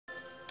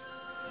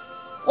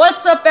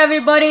What's up,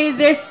 everybody?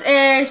 This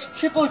is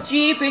Triple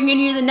G bringing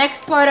you the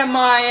next part of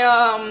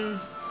my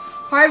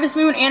Harvest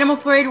Moon Animal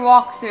Parade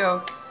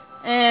walkthrough.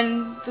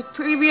 In the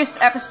previous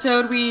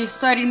episode, we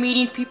started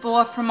meeting people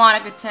of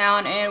Harmonica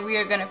Town, and we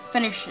are going to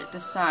finish it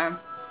this time.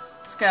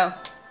 Let's go.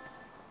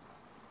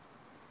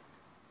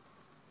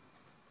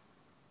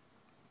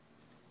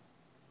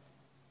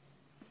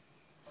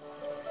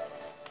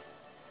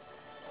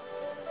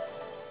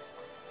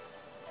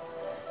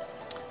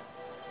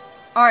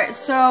 Alright,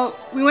 so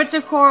we went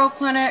to Coral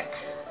Clinic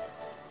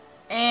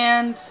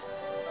and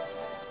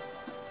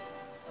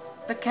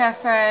the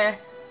cafe,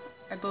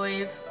 I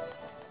believe.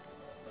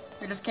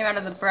 We just came out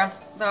of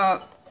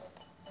the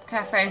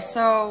cafe,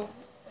 so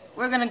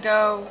we're gonna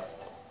go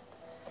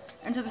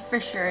into the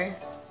fishery.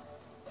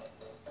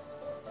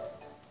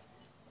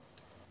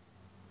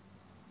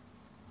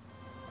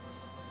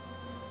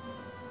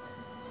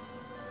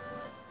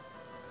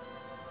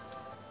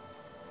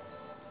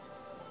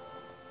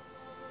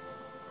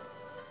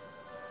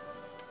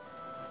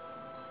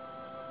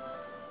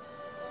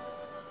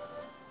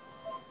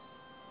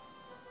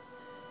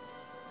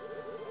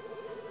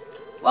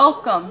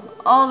 Welcome,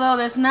 although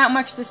there's not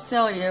much to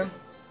sell you.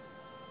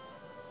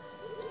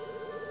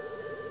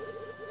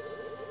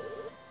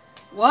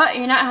 What?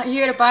 You're not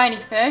here to buy any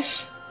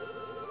fish?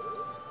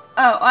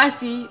 Oh, I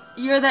see.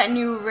 You're that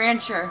new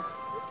rancher.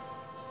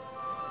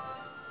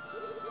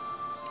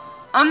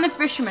 I'm the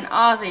fisherman,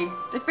 Ozzy.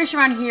 The fish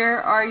around here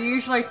are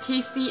usually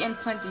tasty and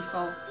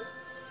plentiful.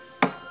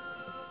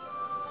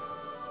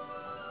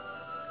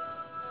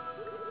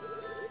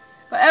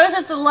 But ever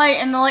since the light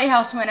in the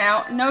lighthouse went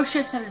out, no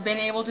ships have been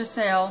able to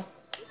sail.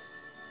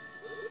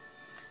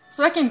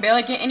 So I can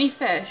barely get any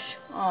fish.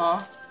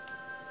 Aw.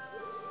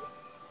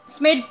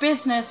 It's made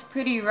business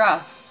pretty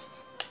rough.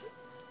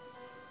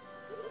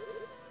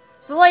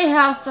 If the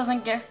lighthouse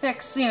doesn't get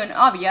fixed soon,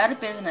 I'll be out of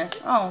business.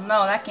 Oh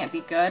no, that can't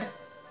be good.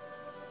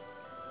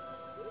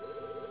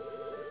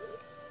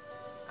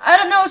 I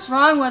don't know what's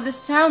wrong with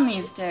this town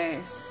these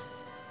days.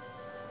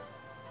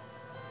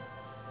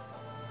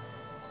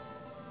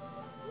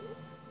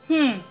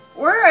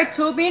 Where are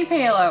Toby and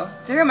Palo?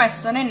 They're my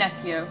son and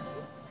nephew.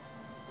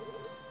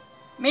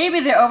 Maybe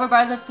they're over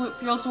by the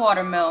Fields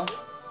watermill.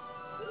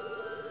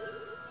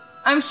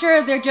 I'm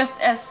sure they're just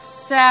as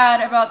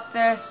sad about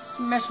this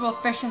miserable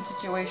fishing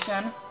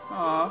situation.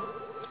 Aw.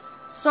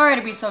 Sorry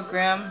to be so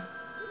grim.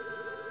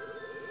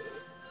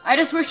 I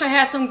just wish I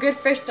had some good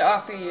fish to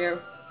offer you.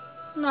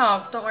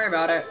 No, don't worry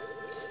about it.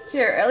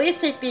 Here, at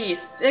least take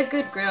these. They're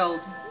good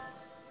grilled.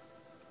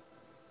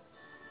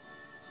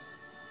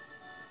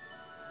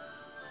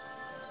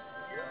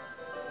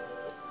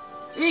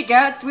 Here you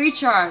go, 3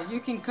 char. You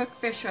can cook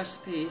fish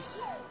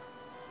recipes.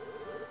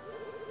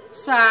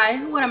 Sigh,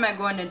 what am I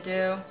going to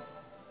do?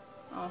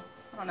 Oh,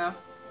 I don't know.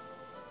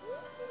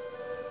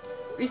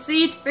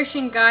 Received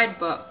fishing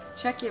guidebook.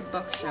 Check your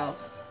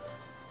bookshelf.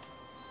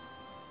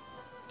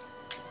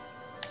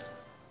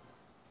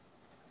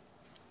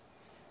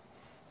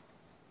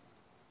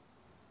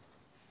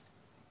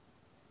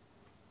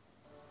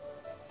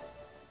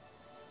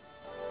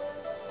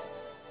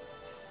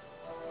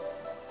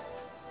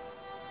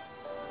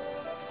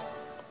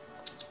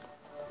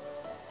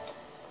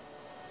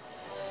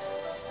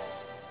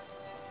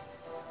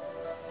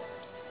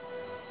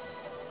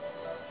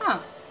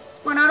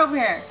 What's going on over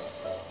here?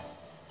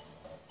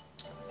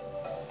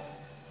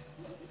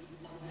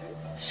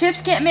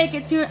 Ships can't make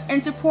it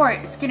into port.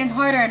 It's getting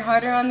harder and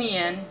harder on the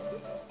inn.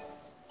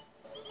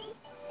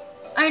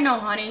 I know,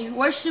 honey.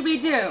 What should we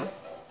do?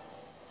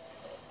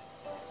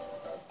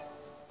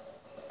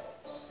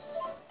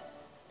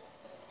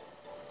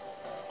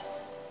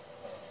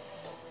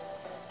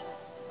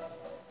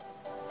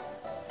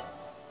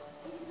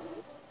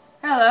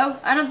 Hello.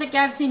 I don't think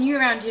I've seen you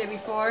around here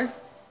before.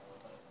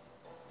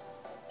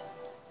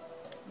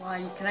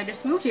 Why, because I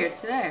just moved here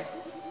today.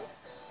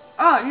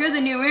 Oh, you're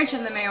the new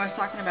rancher the mayor was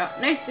talking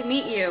about. Nice to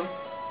meet you.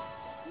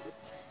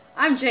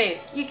 I'm Jake.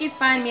 You can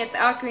find me at the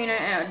Ocarina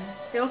Inn.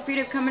 Feel free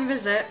to come and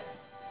visit.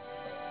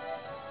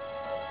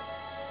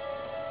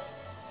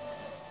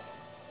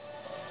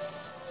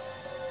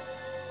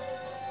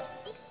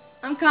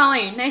 I'm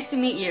Colleen. Nice to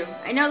meet you.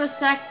 I know this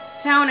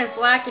town is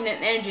lacking in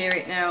energy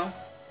right now.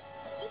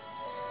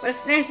 But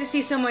it's nice to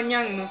see someone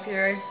young move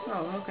here.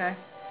 Oh, okay.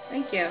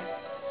 Thank you.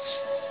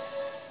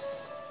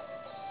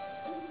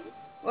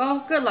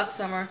 Well, good luck,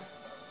 Summer.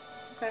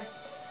 Okay.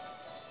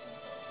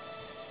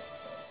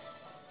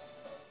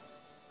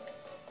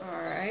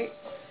 Alright.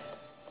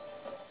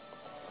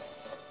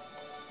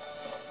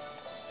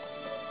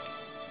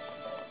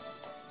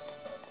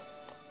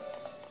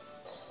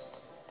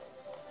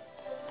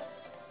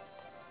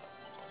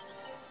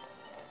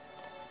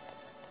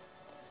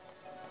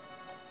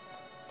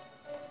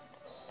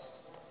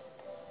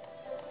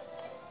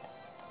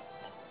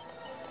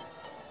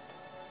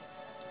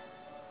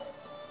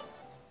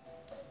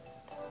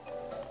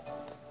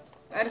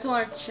 I just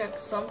want to check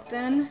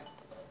something.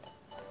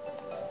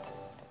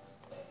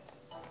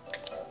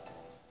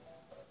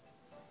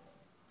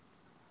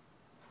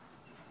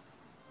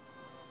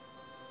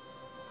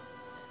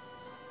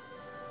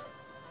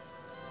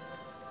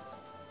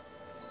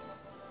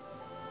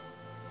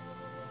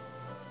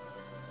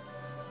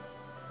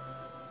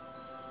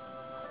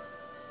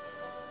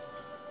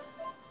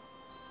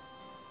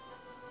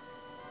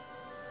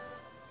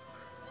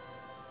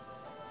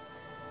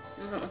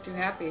 doesn't look too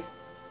happy.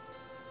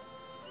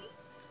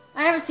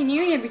 I haven't seen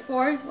you here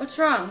before. What's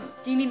wrong?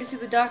 Do you need to see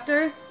the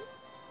doctor?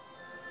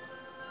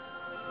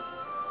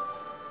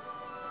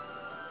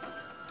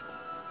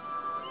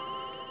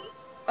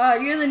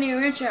 You're the new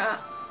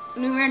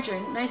rancher.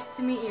 Nice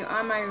to meet you.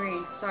 I'm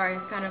Irene. Sorry, I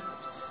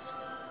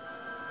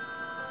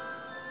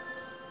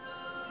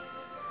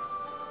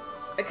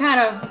kind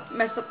of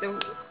messed up the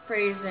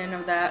phrasing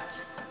of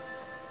that.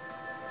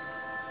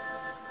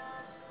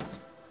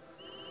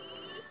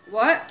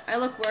 What? I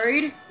look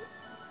worried?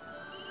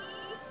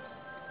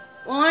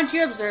 Well, aren't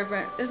you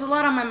observant? There's a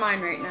lot on my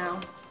mind right now.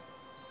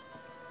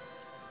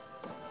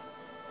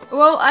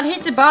 Well, I'd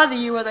hate to bother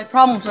you with my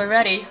problems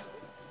already.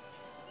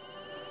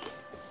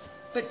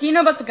 But do you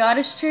know about the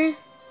goddess tree?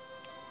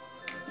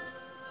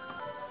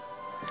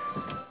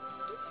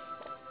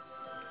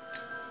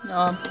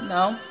 No.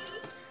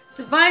 It's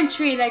a vine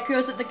tree that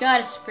grows at the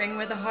goddess spring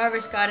where the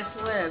harvest goddess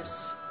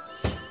lives.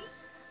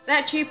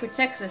 That tree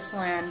protects this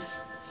land.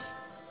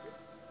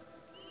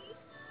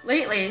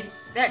 Lately,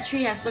 that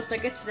tree has looked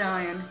like it's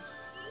dying.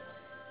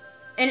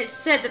 And it's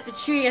said that the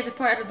tree is a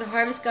part of the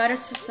harvest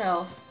goddess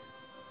herself.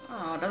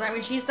 Oh, does that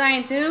mean she's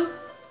dying too?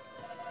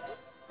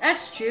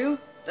 That's true.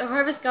 The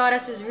harvest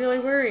goddess is really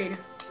worried.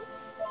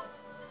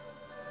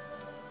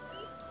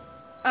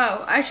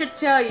 Oh, I should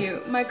tell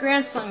you, my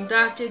grandson,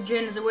 Dr.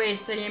 Jin, is away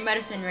studying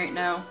medicine right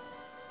now.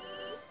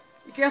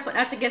 Be careful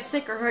not to get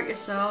sick or hurt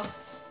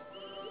yourself.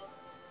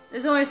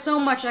 There's only so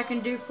much I can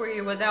do for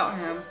you without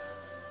him.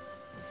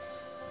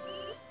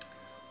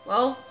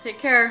 Well, take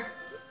care.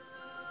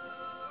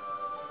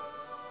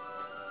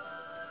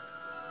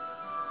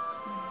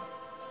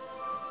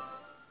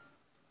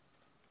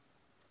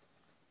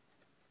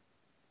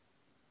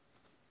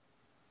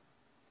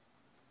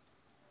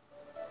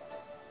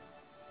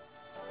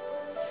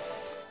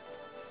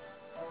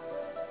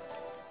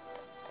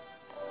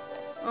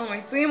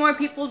 Only 3 more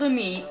people to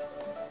meet.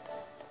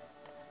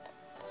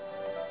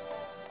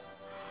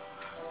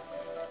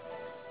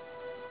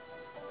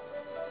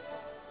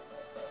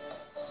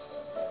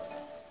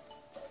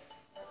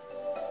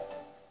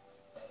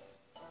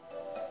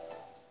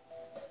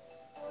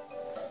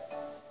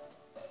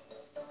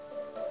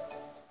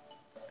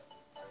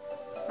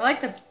 I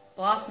like the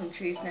blossom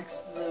trees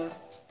next to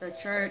the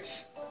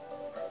church.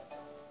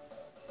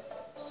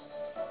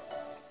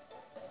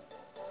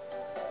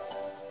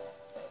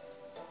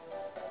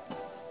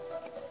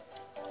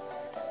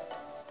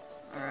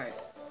 Alright.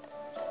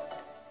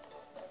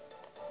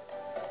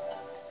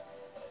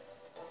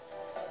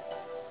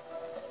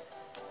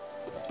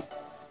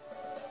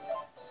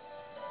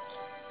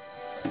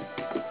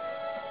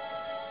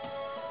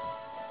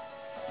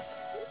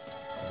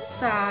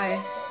 Sigh.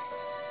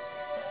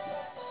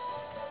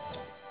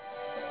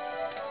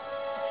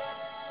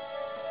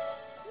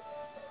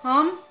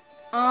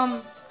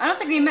 I don't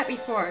think we met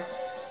before.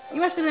 You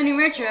must be the new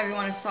rancher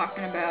everyone is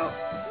talking about.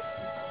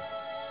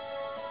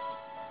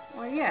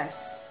 Well,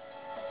 yes.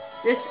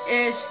 This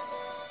is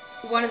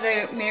one of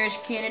the marriage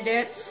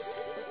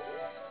candidates.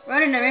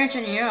 Running a ranch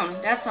on your own,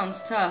 that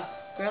sounds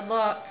tough. Good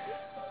luck.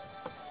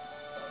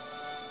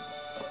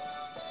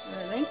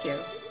 Thank you.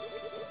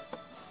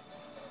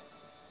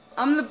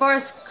 I'm the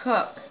bar's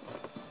cook.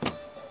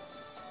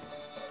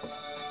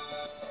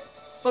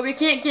 But we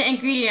can't get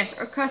ingredients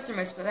or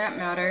customers for that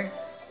matter.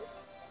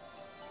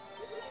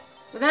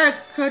 Without a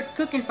good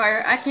cooking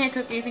fire, I can't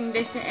cook anything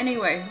decent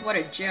anyway. What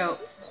a joke.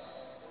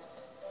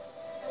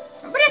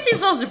 Everybody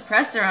seems so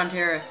depressed around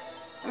here.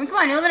 I mean, come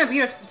on, you live in a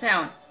beautiful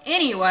town.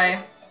 Anyway.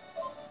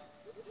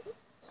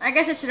 I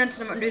guess I should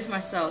introduce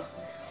myself.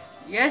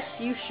 Yes,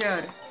 you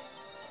should.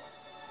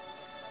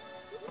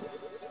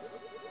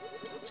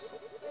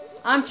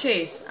 I'm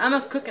Chase. I'm a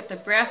cook at the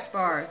Brass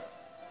Bar.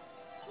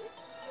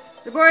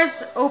 The bar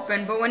is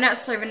open, but we're not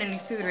serving any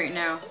food right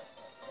now.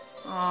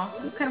 Aw,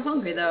 I'm kind of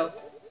hungry though.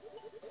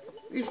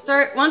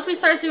 Once we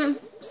start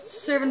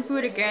serving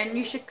food again,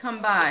 you should come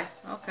by.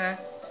 Okay.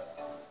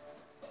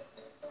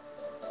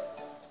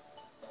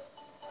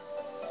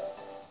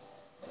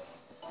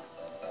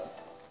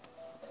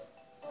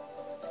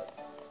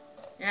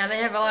 Yeah, they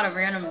have a lot of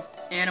random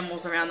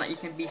animals around that you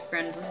can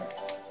befriend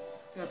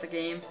throughout the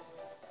game.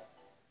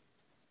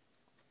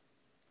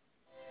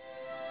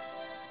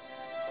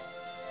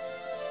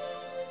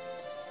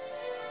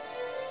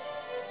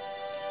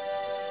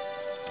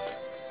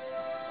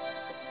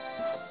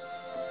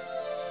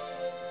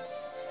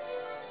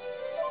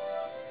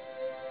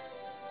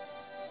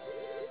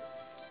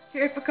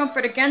 Here for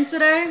comfort again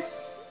today?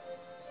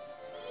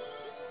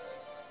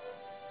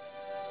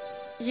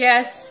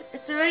 Yes,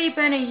 it's already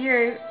been a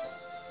year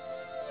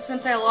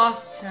since I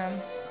lost him.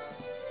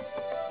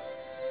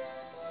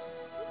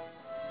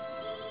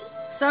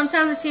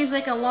 Sometimes it seems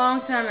like a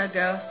long time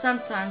ago,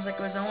 sometimes like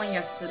it was only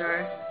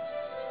yesterday.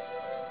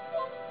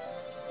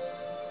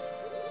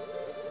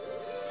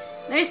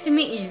 Nice to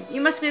meet you.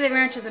 You must be the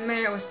rancher the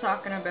mayor was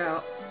talking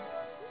about.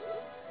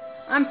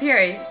 I'm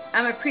Perry.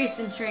 I'm a priest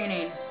in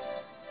training.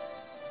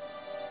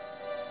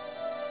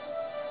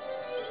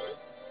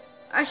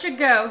 I should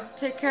go.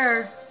 Take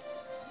care.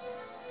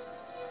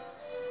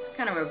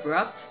 kind of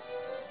abrupt.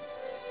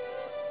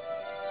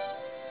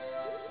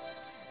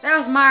 That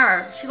was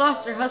Myra. She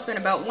lost her husband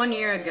about 1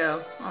 year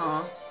ago.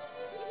 Aw.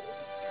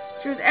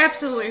 She was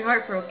absolutely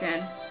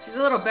heartbroken. She's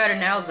a little better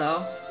now,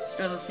 though. She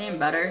doesn't seem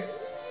better.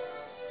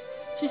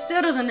 She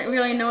still doesn't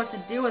really know what to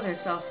do with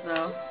herself,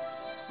 though.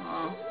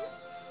 Aw.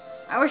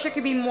 I wish I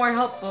could be more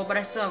helpful, but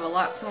I still have a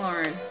lot to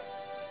learn.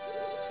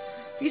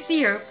 If you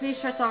see her,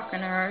 please try talking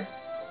to her.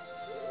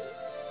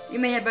 You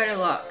may have better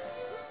luck.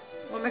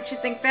 What makes you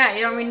think that?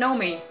 You don't even know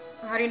me.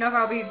 How do you know if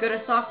I'll be good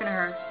at talking to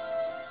her?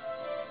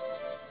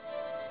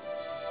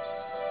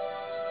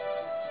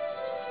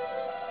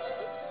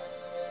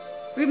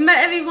 We've met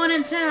everyone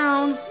in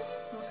town.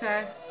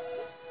 Okay.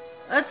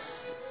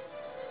 Let's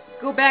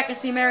go back and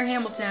see Mary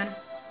Hamilton.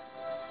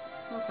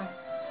 Okay.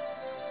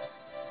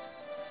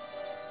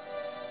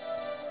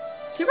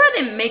 Too bad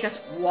they make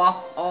us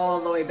walk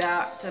all the way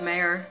back to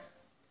Mayor.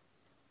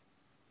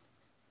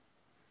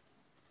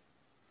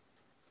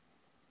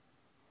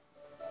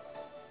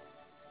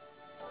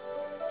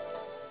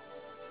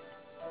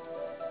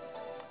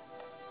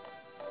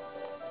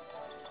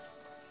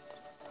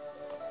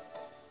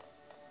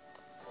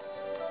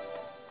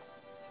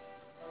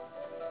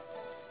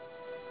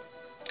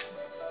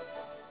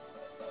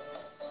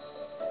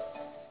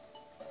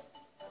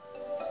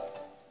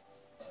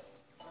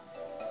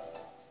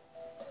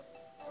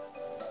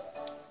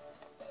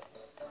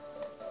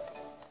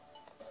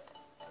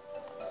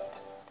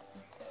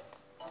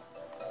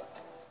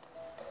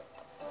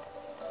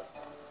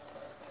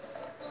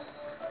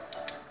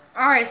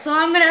 Alright, so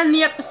I'm gonna end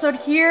the episode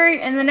here.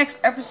 In the next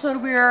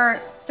episode, we are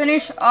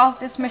finish off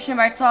this mission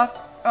by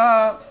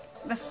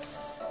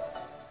this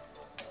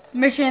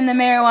mission the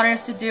mayor wanted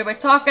us to do by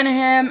talking to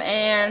him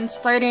and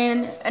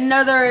starting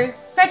another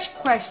fetch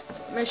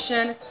quest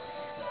mission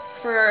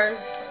for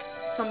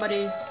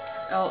somebody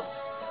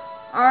else.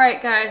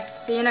 Alright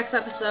guys, see you next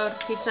episode.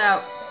 Peace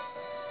out.